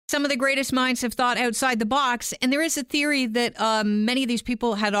Some of the greatest minds have thought outside the box, and there is a theory that many of these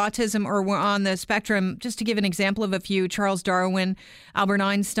people had autism or were on the spectrum. Just to give an example of a few: Charles Darwin, Albert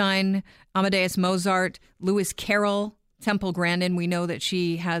Einstein, Amadeus Mozart, Lewis Carroll, Temple Grandin. We know that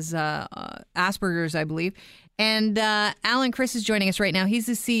she has Asperger's, I believe. And Alan Chris is joining us right now. He's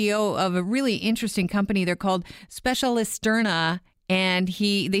the CEO of a really interesting company. They're called Specialisterna. And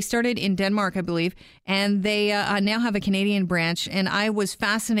they started in Denmark, I believe, and they now have a Canadian branch. And I was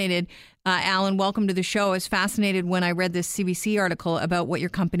fascinated, Alan, welcome to the show. I was fascinated when I read this CBC article about what your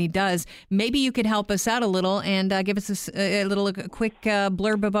company does. Maybe you could help us out a little and give us a quick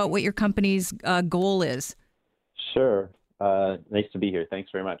blurb about what your company's goal is. Sure. Nice to be here.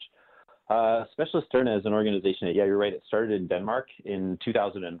 Thanks very much. Specialisterna is an organization that, you're right, it started in Denmark in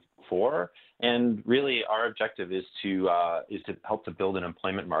 2004. And really, our objective is to help to build an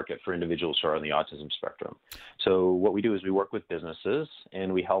employment market for individuals who are on the autism spectrum. So what we do is we work with businesses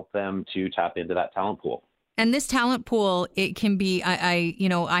and we help them to tap into that talent pool. And this talent pool, it can be,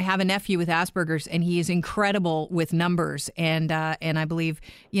 I have a nephew with Asperger's, and he is incredible with numbers. And I believe,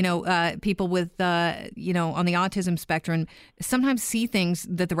 people with, on the autism spectrum sometimes see things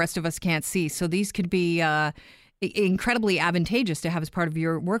that the rest of us can't see. So these could be incredibly advantageous to have as part of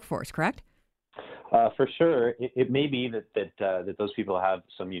your workforce, correct? For sure. It may be that those people have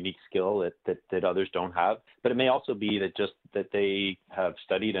some unique skill that others don't have, but it may also be that they have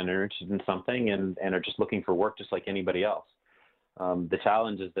studied and are interested in something and are just looking for work just like anybody else. The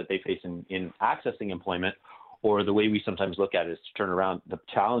challenges that they face in accessing employment, or the way we sometimes look at it is to turn around. The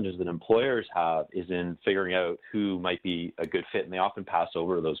challenges that employers have is in figuring out who might be a good fit, and they often pass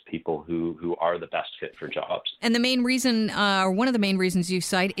over those people who are the best fit for jobs. And the main reason, or one of the main reasons you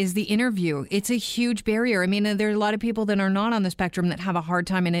cite, is the interview. It's a huge barrier. I mean, there are a lot of people that are not on the spectrum that have a hard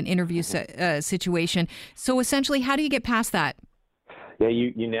time in an interview situation. So essentially, how do you get past that? Yeah,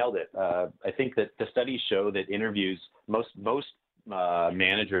 you nailed it. I think that the studies show that interviews, most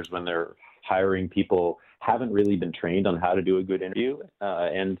managers, when they're hiring people, haven't really been trained on how to do a good interview.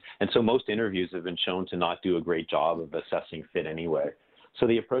 And so most interviews have been shown to not do a great job of assessing fit anyway. So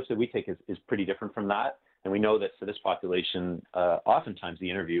the approach that we take is pretty different from that. And we know that for this population, oftentimes the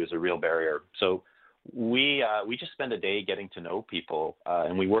interview is a real barrier. So we just spend a day getting to know people,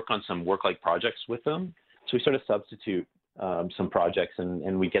 and we work on some work-like projects with them. So we sort of substitute some projects,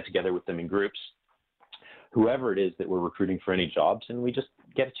 and we get together with them in groups, whoever it is that we're recruiting for any jobs, and we just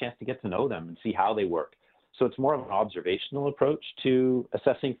get a chance to get to know them and see how they work. So it's more of an observational approach to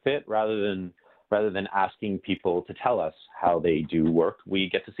assessing fit rather than asking people to tell us how they do work. We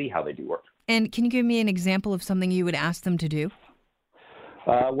get to see how they do work. And can you give me an example of something you would ask them to do?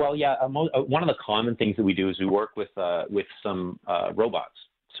 One of the common things that we do is we work with some robots.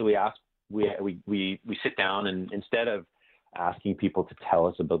 So we sit down, and instead of asking people to tell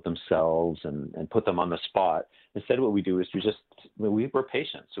us about themselves and put them on the spot, instead what we do is we're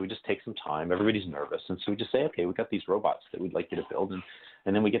patient. So we just take some time. Everybody's nervous. And so we just say, okay, we've got these robots that we'd like you to build. And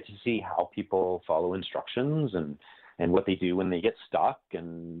then we get to see how people follow instructions and what they do when they get stuck.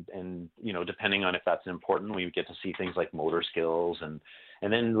 And depending on if that's important, we get to see things like motor skills. And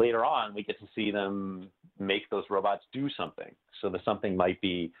then later on, we get to see them make those robots do something. So the something might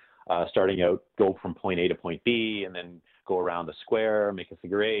be starting out, go from point A to point B, and then go around the square, make a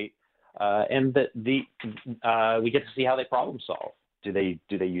figure eight, and we get to see how they problem solve. Do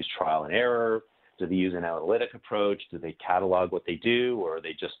they use trial and error? Do they use an analytic approach? Do they catalog what they do, or are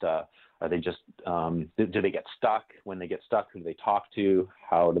they just do they get stuck? When they get stuck, who do they talk to?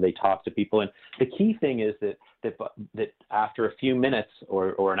 How do they talk to people? And the key thing is that after a few minutes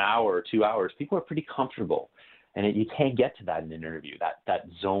or an hour or 2 hours, people are pretty comfortable. And you can't get to that in an interview, that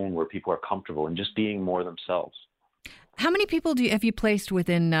zone where people are comfortable and just being more themselves. How many people have you placed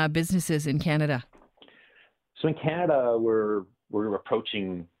within businesses in Canada? So in Canada, we're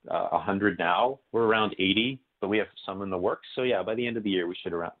approaching 100 now. We're around 80, but we have some in the works. So yeah, by the end of the year, we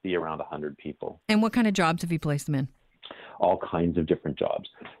should be around 100 people. And what kind of jobs have you placed them in? All kinds of different jobs.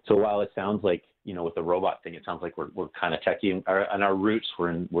 So while it sounds like, with the robot thing, it sounds like we're kind of techy, and our roots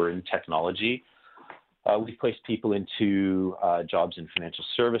we're in technology. We've placed people into jobs in financial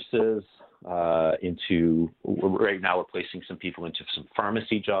services, right now we're placing some people into some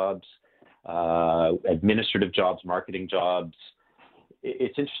pharmacy jobs, administrative jobs, marketing jobs.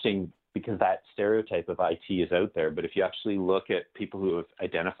 It's interesting because that stereotype of IT is out there, but if you actually look at people who have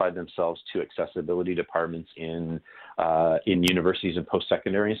identified themselves to accessibility departments in universities and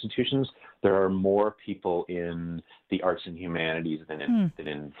post-secondary institutions, there are more people in the arts and humanities than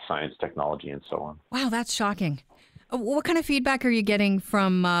in science, technology, and so on. Wow, that's shocking. What kind of feedback are you getting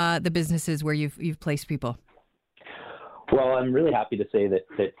from the businesses where you've placed people? Well, I'm really happy to say that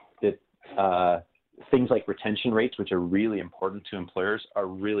things like retention rates, which are really important to employers, are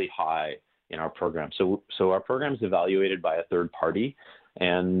really high in our program. So our program is evaluated by a third party,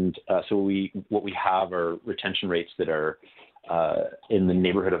 and what we have are retention rates that are in the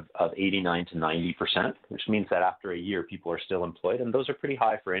neighborhood of 89 to 90%, which means that after a year, people are still employed, and those are pretty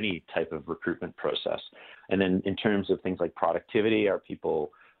high for any type of recruitment process. And then in terms of things like productivity, the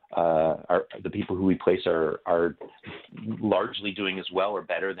people who we place are largely doing as well or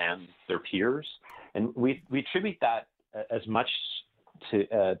better than their peers, and we attribute that as much to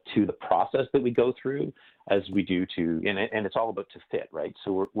the process that we go through as we do to, and it's all about to fit, right?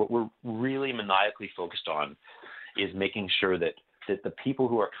 So what we're really maniacally focused on is making sure that the people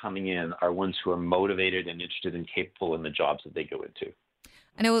who are coming in are ones who are motivated and interested and capable in the jobs that they go into.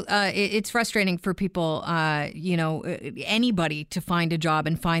 I know it's frustrating for people, anybody to find a job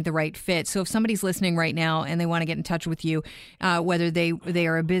and find the right fit. So if somebody's listening right now and they want to get in touch with you, whether they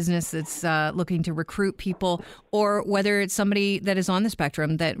are a business that's looking to recruit people, or whether it's somebody that is on the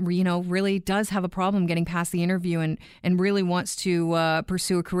spectrum that, really does have a problem getting past the interview and really wants to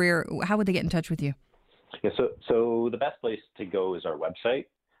pursue a career, how would they get in touch with you? Yeah, so the best place to go is our website,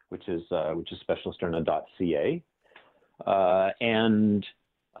 which is specialisterna.ca, and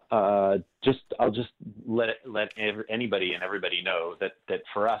I'll just let anybody and everybody know that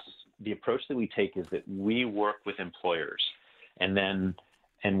for us, the approach that we take is that we work with employers, and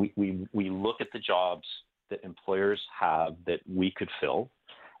we look at the jobs that employers have that we could fill,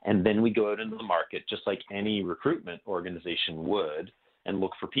 and then we go out into the market just like any recruitment organization would and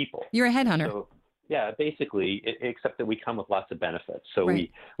look for people. You're a headhunter. So, yeah, basically, except that we come with lots of benefits. So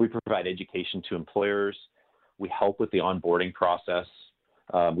right. we provide education to employers. We help with the onboarding process.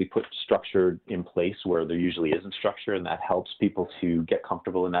 We put structure in place where there usually isn't structure, and that helps people to get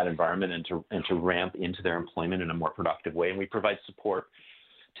comfortable in that environment and to ramp into their employment in a more productive way. And we provide support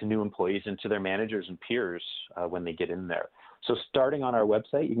to new employees and to their managers and peers when they get in there. So starting on our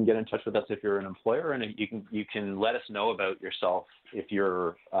website, you can get in touch with us if you're an employer, and you can let us know about yourself if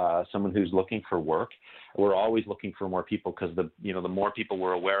you're someone who's looking for work. We're always looking for more people because the more people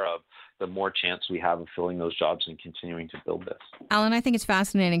we're aware of, the more chance we have of filling those jobs and continuing to build this. Alan, I think it's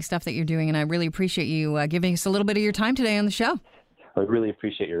fascinating stuff that you're doing, and I really appreciate you giving us a little bit of your time today on the show. I really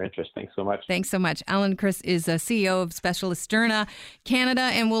appreciate your interest. Thanks so much. Thanks so much. Alan Chris is CEO of Specialisterna Canada,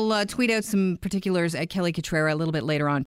 and we'll tweet out some particulars at Kelly Cutrera a little bit later on.